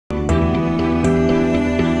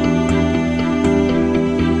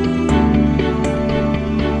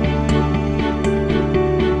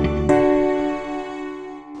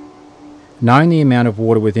Knowing the amount of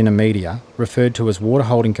water within a media, referred to as water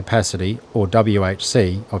holding capacity or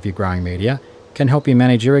WHC of your growing media, can help you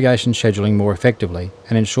manage irrigation scheduling more effectively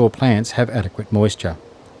and ensure plants have adequate moisture.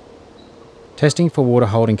 Testing for water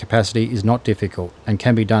holding capacity is not difficult and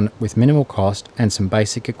can be done with minimal cost and some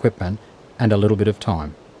basic equipment and a little bit of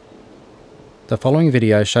time. The following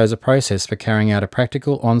video shows a process for carrying out a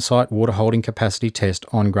practical on-site water holding capacity test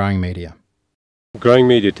on growing media. Growing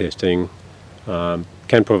media testing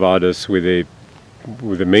can provide us with a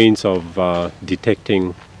means of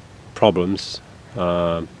detecting problems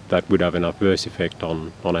that would have an adverse effect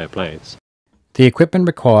on our plants. The equipment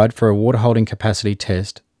required for a water holding capacity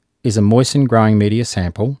test is a moistened growing media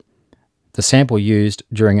sample. The sample used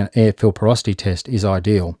during an air-fill porosity test is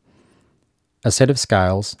ideal. A set of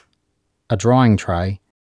scales, a drying tray,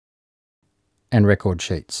 and record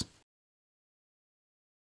sheets.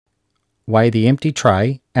 Weigh the empty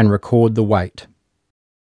tray and record the weight.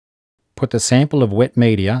 Put the sample of wet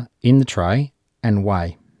media in the tray and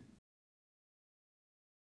weigh.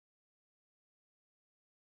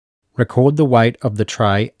 Record the weight of the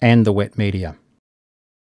tray and the wet media.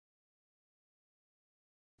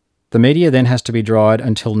 The media then has to be dried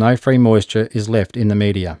until no free moisture is left in the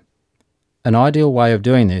media. An ideal way of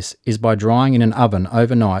doing this is by drying in an oven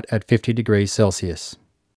overnight at 50 degrees Celsius.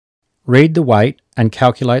 Read the weight and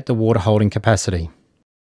calculate the water holding capacity.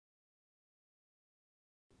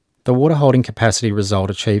 The water holding capacity result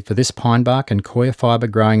achieved for this pine bark and coir fibre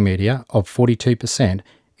growing media of 42%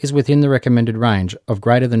 is within the recommended range of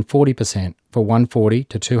greater than 40% for 140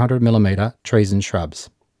 to 200 mm trees and shrubs.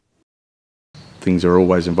 Things are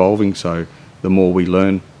always evolving, so the more we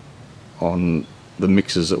learn on the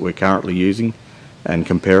mixes that we're currently using and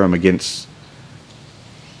compare them against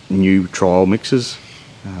new trial mixes,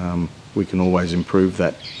 we can always improve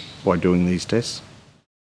that by doing these tests.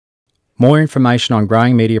 More information on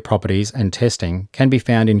growing media properties and testing can be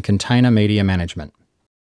found in Container Media Management.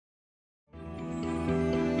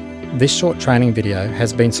 This short training video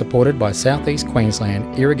has been supported by South East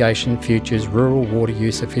Queensland Irrigation Futures Rural Water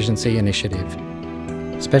Use Efficiency Initiative.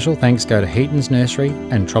 Special thanks go to Heaton's Nursery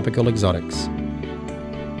and Tropical Exotics.